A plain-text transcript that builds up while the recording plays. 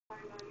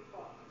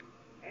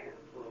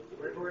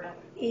Recording?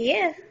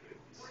 Yeah.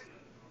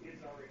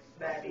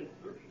 Baddie.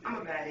 I'm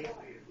a baddie.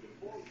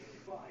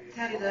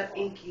 Tatted up,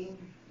 inky.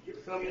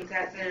 Feel me?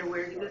 Tats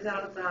everywhere. Get this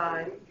out of the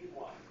time.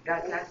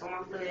 Got tats on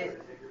my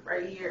foot.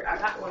 Right here. I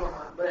got one on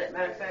my butt.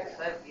 Matter of fact,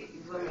 suck it.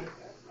 You feel me?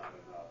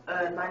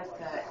 Nice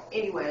tat.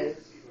 Anyways,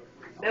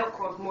 they'll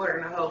cost more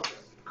than a whole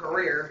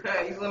career.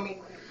 You feel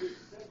me?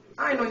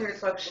 I ain't no here to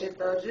talk shit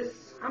though. Just,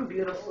 I'm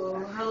beautiful.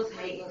 Hoes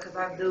hating because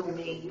I do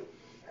me.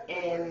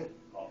 And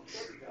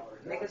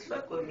niggas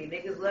fuck with me.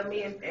 Niggas love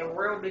me and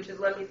real bitches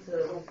love me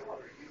too.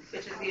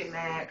 Bitches get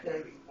mad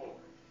because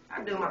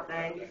I do my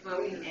thing, you feel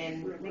me?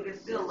 And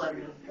niggas still love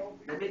me.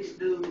 The bitch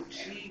dude,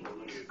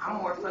 I'm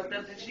more fucked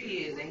up than she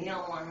is, and he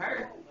don't want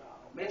her.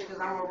 Bitch, because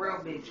I'm a real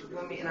bitch, you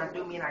feel me? And I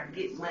do me and I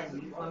get money,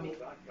 you feel me?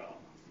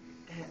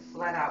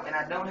 Flat out. And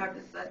I don't have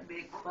to suck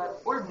big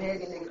fuck or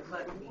beg a nigga to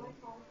fuck me.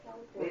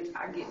 Bitch,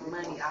 I get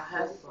money, I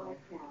hustle.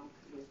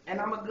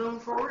 And I'm a goon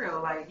for real.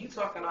 Like, you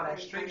talking all that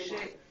street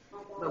shit,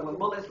 but when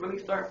bullets really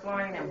start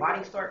flying and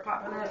bodies start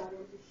popping up,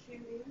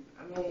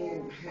 I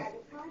mean,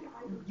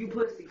 you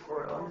pussy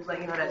for real. I'm just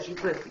letting you know that you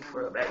pussy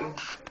for real, baby.